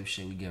essay type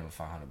shit, we give them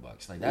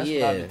 $500. Like that's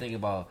what I've been thinking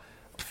about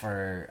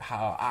for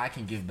how I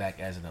can give back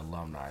as an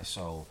alumni.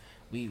 So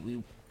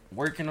we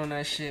working on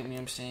that shit. You know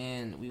what I'm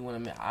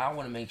saying? I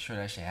want to make sure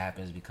that shit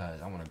happens because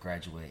I want to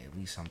graduate at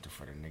least something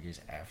for the niggas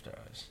after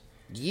us.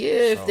 Yeah, so,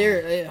 if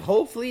they're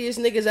hopefully it's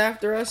niggas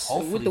after us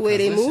with the way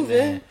they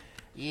moving.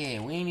 Yeah,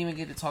 we ain't even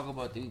get to talk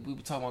about we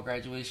were talking about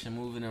graduation,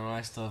 moving, and all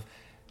that stuff.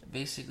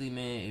 Basically,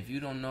 man, if you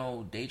don't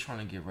know, they trying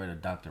to get rid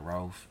of Dr.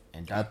 Ralph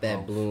and Dr.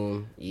 Ralph,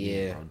 Bloom.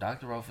 Yeah, bro,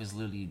 Dr. Ralph is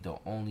literally the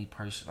only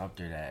person up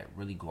there that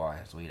really go out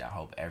his way to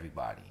help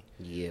everybody.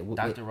 Yeah,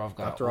 Dr. Ralph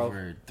got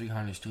over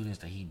 300 students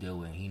that he deal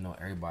with. And he know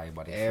everybody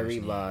about their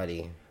first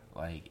name.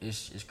 Like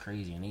it's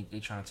crazy, and they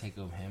trying to take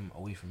him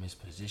away from his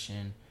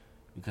position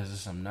because of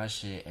some nut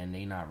shit, and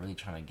they not really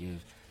trying to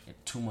give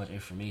too much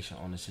information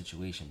on the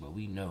situation. But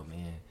we know,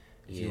 man.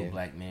 If you're a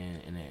black man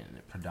in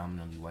a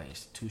predominantly white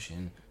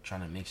institution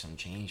trying to make some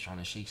change, trying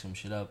to shake some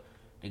shit up,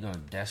 they're gonna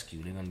desk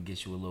you. They're gonna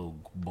get you a little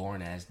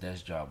boring ass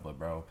desk job. But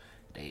bro,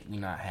 we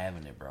not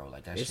having it, bro.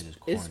 Like that shit is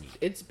corny.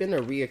 It's been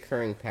a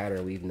reoccurring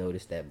pattern we've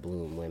noticed at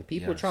Bloom. When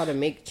people try to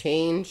make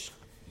change,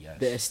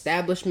 the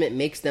establishment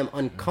makes them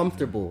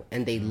uncomfortable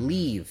and they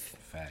leave.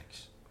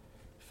 Facts.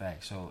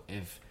 So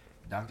if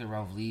Dr.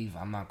 Ralph leave,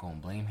 I'm not gonna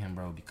blame him,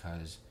 bro,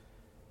 because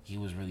he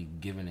was really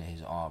giving it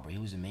his all, bro. He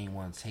was the main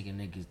one taking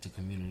niggas to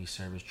community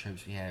service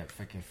trips. We had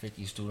freaking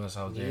 50 students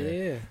out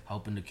there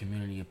helping the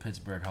community of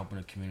Pittsburgh, helping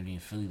the community in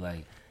Philly.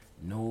 Like,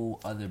 no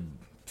other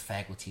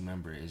faculty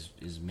member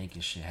is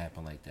making shit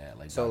happen like that.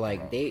 Like, so,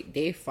 like,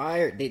 they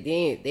fired, they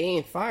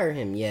ain't fire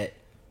him yet,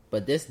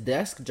 but this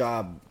desk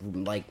job,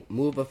 like,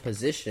 move of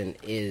position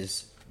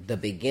is the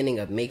beginning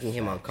of making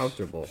him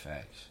uncomfortable.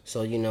 Facts.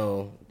 So, you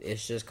know,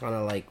 it's just kind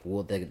of like,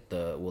 will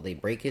they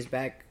break his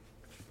back?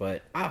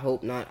 But I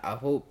hope not. I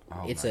hope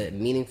it's a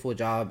meaningful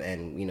job,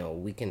 and you know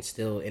we can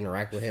still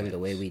interact with him the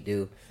way we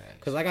do.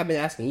 Because like I've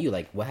been asking you,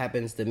 like what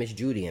happens to Miss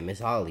Judy and Miss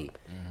Holly,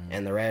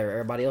 and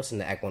everybody else in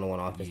the Act 101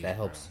 office that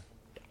helps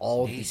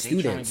all these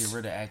students. They trying to get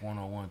rid of Act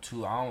 101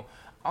 too. I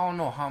don't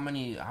know how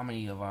many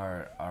of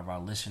our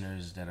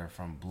listeners that are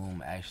from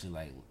Bloom actually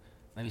like.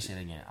 Let me say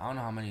it again. I don't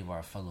know how many of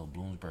our fellow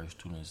Bloomsburg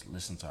students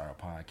listen to our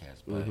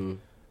podcast, but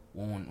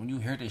when you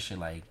hear this shit,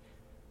 like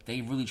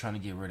they really trying to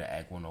get rid of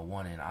Act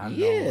 101, and I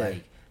know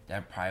like.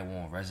 That probably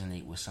won't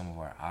resonate with some of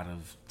our out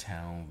of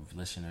town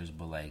listeners,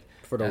 but like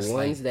for the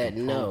ones that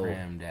know,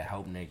 that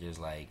help niggas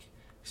like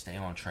stay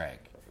on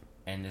track.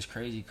 And it's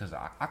crazy because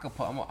I could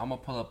I'm gonna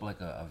pull up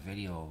like a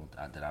video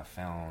that I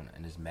found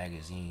in this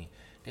magazine.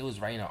 They was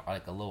writing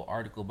like a little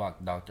article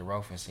about Dr.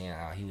 Ralph and saying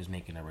how he was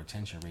making the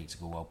retention rates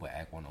go up with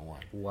Act 101.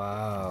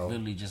 Wow,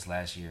 literally just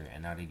last year,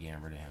 and now they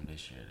getting rid of him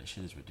this year. This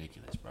shit is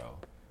ridiculous, bro.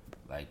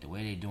 Like the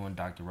way they doing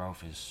Dr.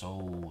 Ralph is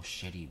so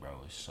shitty,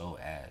 bro. It's so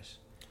ass.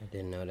 I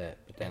didn't know that,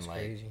 but that's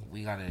crazy.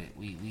 We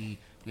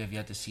have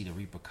yet to see the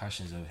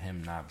repercussions of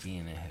him not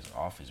being in his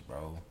office,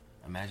 bro.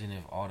 Imagine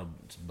if all the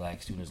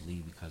black students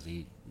leave because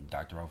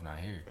Dr. Ralph not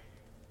here.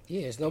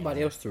 Yeah, there's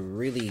nobody else to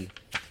really.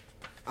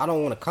 I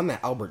don't want to come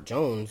at Albert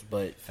Jones,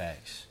 but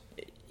facts.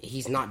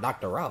 He's not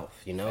Dr.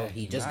 Ralph, you know.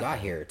 He just got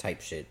here,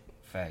 type shit.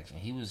 Facts, and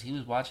he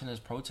was watching this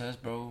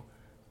protest, bro.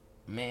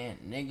 Man,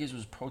 niggas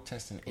was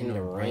protesting in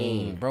the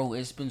rain. Bro,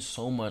 it's been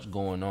so much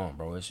going on,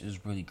 bro. It's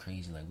really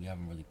crazy. Like, we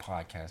haven't really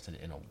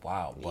podcasted in a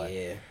while. But,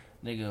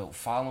 nigga,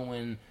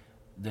 following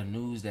the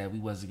news that we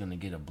wasn't going to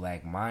get a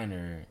black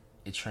minor,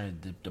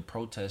 the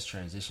protest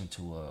transitioned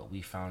to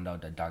we found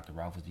out that Dr.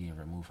 Ralph was being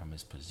removed from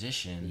his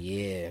position.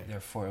 Yeah.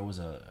 Therefore, it was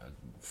a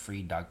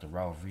free Dr.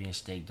 Ralph,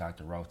 reinstate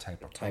Dr. Ralph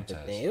type of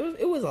protest. Thing.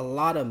 It was a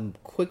lot of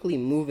quickly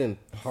moving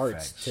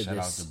parts to shout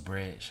this. Shout out to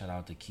Brett, shout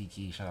out to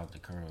Kiki, shout out to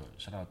Curl,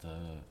 shout out to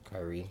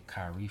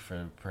Kyrie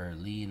for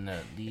leading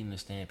the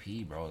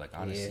stampede, bro. Like,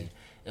 honestly,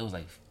 it was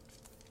like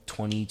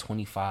 20,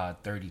 25,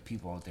 30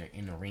 people out there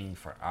in the ring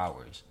for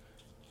hours.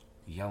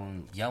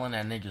 Yelling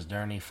at niggas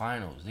during their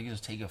finals. Niggas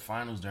was taking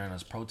finals during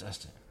us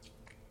protesting.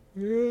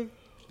 Yeah.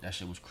 That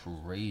shit was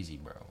crazy,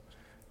 bro.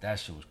 That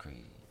shit was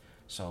crazy.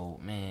 So,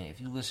 man,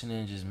 if you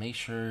listening, just make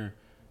sure,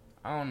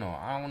 I don't know,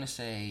 I don't want to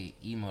say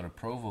email the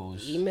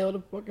provost. Email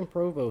the fucking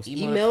provost.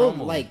 Email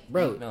like,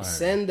 bro,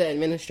 send the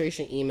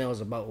administration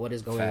emails about what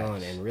is going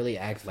on and really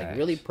act, like,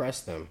 really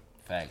press them.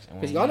 Facts.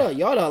 Because y'all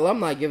the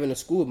alumni giving the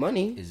school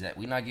money. Is that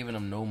we not giving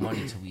them no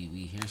money till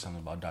we hear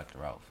something about Dr.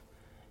 Ralph.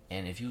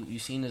 And if you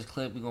seen this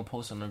clip, we're going to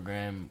post on the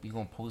gram. We're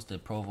going to post the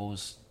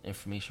provost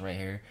information right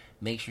here.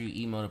 Make sure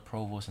you email the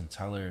provost and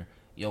tell her,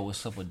 yo,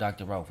 what's up with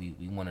Dr. Ralph? We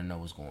want to know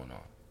what's going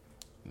on.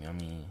 You know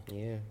what I mean?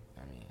 Yeah.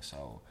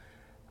 So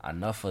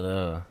enough of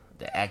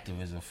the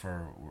activism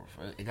for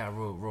it got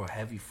real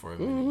heavy for a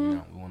minute. Mm-hmm. You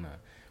know, we want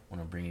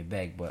to bring it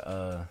back.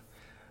 But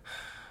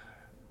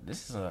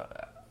this is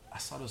I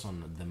saw this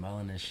on the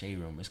Melanin Shade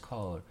Room. It's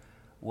called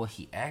what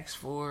he asked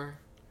for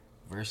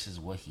versus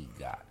what he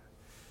got.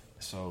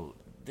 So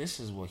this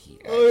is what he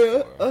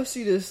asked for. I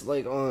see this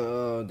like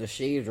on the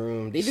Shade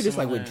Room. They do this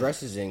like with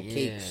dresses and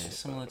cakes.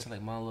 Similar to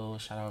like my little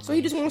shout out. So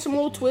he just wanted some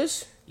little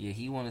twists? Yeah,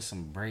 he wanted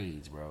some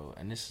braids, bro.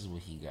 And this is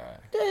what he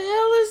got. The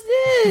hell is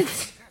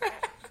this?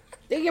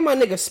 They give my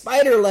nigga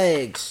spider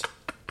legs.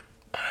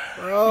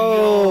 Bro.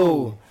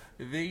 Yo,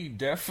 they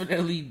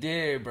definitely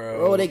did, bro.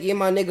 Bro, they gave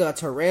my nigga a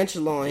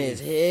tarantula on his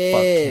head.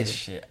 Fuck his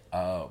shit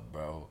up,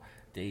 bro.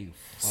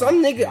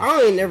 Some nigga,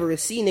 I ain't never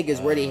see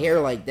niggas wear their hair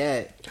like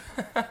that.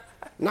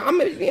 Nah, I'm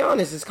gonna be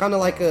honest. It's kind of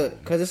like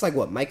cause it's like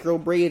what, micro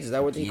braids? Is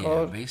that what they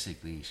call? Yeah,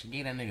 basically. She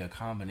gave that nigga a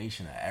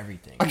combination of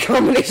everything. A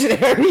combination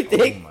of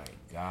everything. Oh my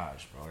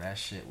gosh, bro, that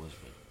shit was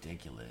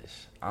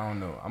ridiculous. I don't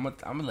know. I'm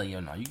gonna let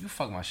you know. You can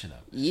fuck my shit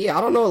up. Yeah,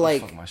 I don't know.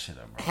 Like fuck my shit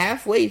up, bro.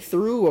 Halfway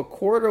through, a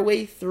quarter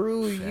way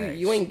through,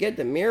 you ain't get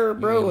the mirror,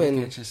 bro. You and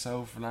look at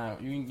yourself now.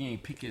 You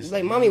ain't pick yourself.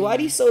 Like, mommy, why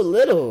these so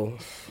little?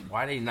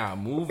 Why they not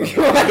moving?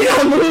 Why they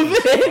not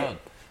moving?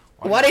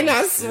 Why they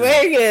not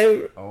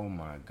swinging? Oh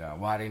my god,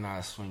 why they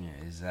not swinging?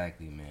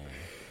 Exactly, man.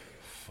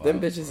 Fuck,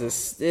 them bitches bro. are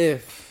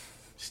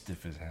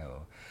stiff as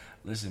hell.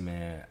 Listen,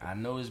 man, I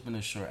know it's been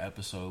a short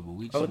episode, but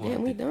we just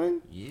we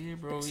done? Yeah,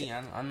 bro.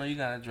 I know you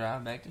gotta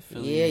drive back to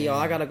Philly. Yeah, y'all,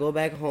 I gotta go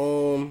back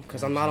home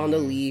because I'm not on the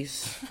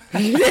lease.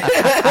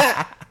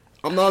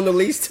 I'm not on the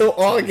lease till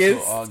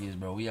August. Till August,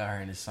 bro. We out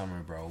here in the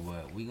summer, bro.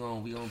 But we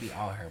gonna be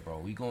out here, bro.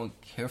 We gonna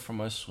hear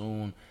from us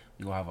soon.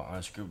 We gonna have an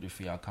unscripted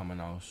for y'all coming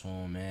out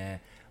soon, man.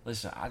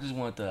 Listen, I just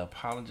want to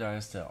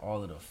apologize to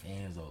all of the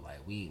fans though. Like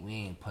we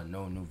ain't put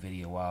no new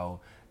video out,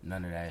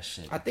 none of that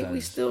shit. I think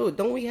we still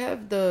don't. We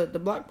have the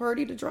block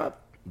party to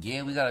drop.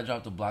 Yeah, we gotta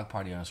drop the block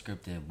party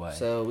unscripted, but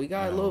so we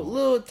got a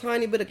little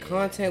tiny bit of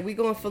content. We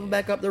gonna fill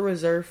back up the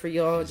reserve for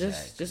y'all.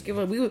 Exactly. Just give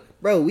us.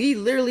 We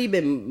literally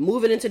been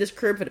moving into this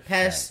crib for the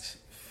past.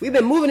 We've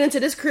been moving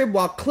into this crib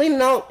while cleaning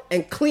out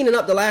and cleaning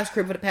up the last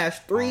crib for the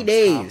past 3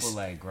 days. Top of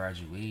like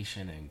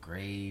graduation and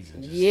grades.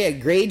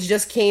 And grades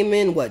just came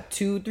in,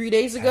 2-3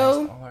 days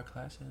ago? All our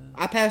classes.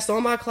 I passed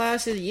all my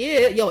classes.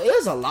 Yeah, yo, it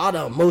was a lot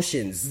of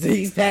emotions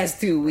these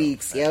past 2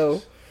 weeks,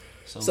 yo.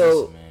 So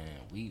listen, man,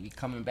 we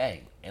coming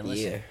back. And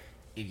listen,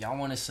 if y'all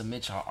want to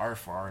submit y'all art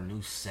for our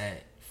new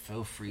set,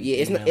 feel free.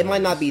 Yeah, it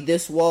might not be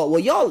this wall. Well,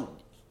 y'all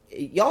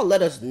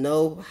let us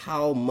know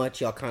how much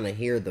y'all kind of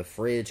hear the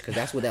fridge, because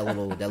that's what that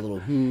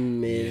little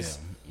is.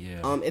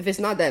 Yeah. If it's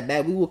not that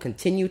bad, we will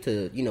continue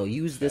to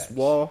use this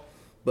wall,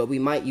 but we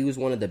might use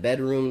one of the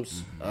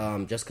bedrooms,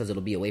 just because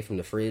it'll be away from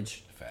the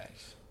fridge.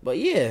 Facts. But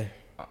yeah,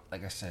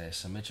 like I said,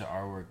 submit your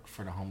artwork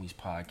for the homies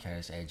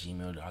podcast at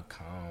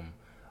gmail.com.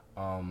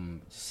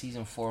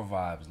 Season 4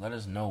 vibes. Let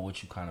us know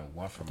what you kind of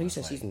want from us. I think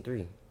you said season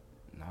 3.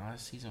 Nah,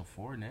 it's season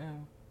 4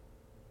 now.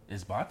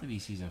 It's about to be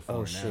season 4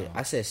 now. Oh shit!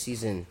 I said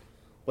season.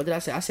 What did I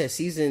say? I said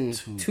season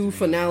 2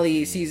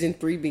 finale, season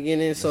 3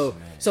 beginning. So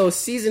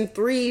season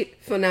 3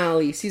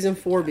 finale, season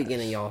 4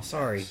 beginning, y'all.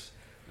 Sorry.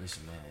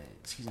 Listen, man.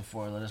 Season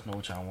 4. Let us know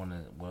what y'all want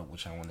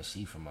to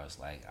see from us.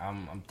 Like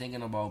I'm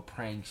thinking about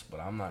pranks, but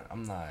I'm not.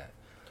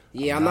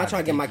 Yeah, I'm not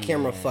trying to get my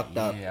camera fucked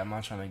up. Yeah, I'm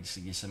not trying to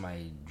get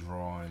somebody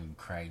drawing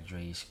Craig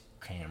Dre's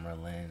camera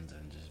lens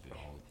and just the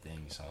whole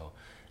thing. So,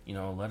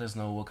 let us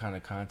know what kind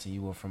of content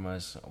you want from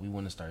us. We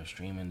want to start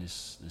streaming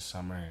this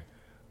summer.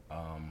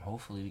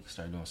 Hopefully we can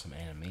start doing some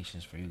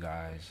animations for you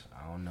guys.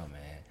 I don't know,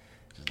 man.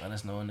 Just let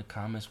us know in the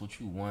comments what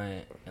you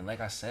want. And like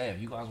I said,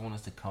 if you guys want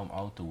us to come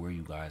out to where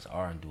you guys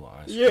are and do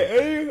an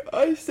unscripted. Yeah,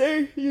 I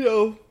say,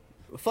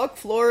 fuck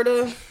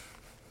Florida.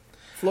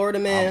 Florida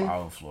man. I'm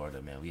out of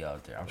Florida, man. We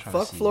out there. I'm trying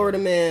fuck to see Florida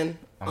man.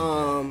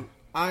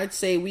 I'd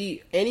say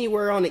we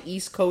anywhere on the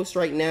East Coast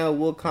right now.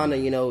 We'll kind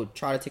of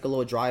try to take a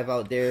little drive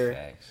out there.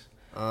 Facts.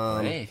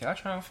 Hey, if y'all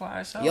trying to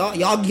fly us out,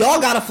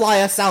 y'all gotta fly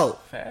us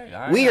out.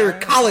 Fact. We are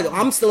college.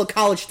 I'm still a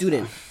college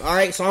student. All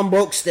right, so I'm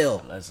broke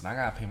still. Listen, I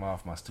gotta pay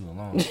off my student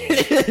loans. So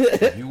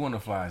if you want to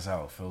fly us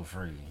out, feel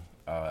free.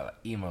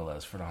 Email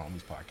us for the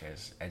homies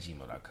podcast at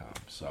gmail.com.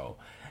 So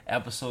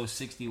episode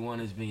 61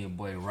 has been your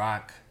boy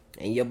Rock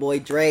and your boy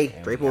Dre.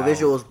 Drapo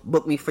Visuals.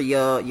 Book me for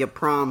your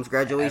proms,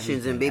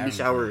 graduations, and baby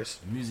showers.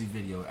 Music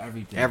video,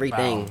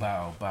 everything.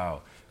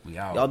 Bow. We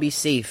out. Y'all be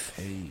safe.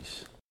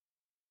 Peace.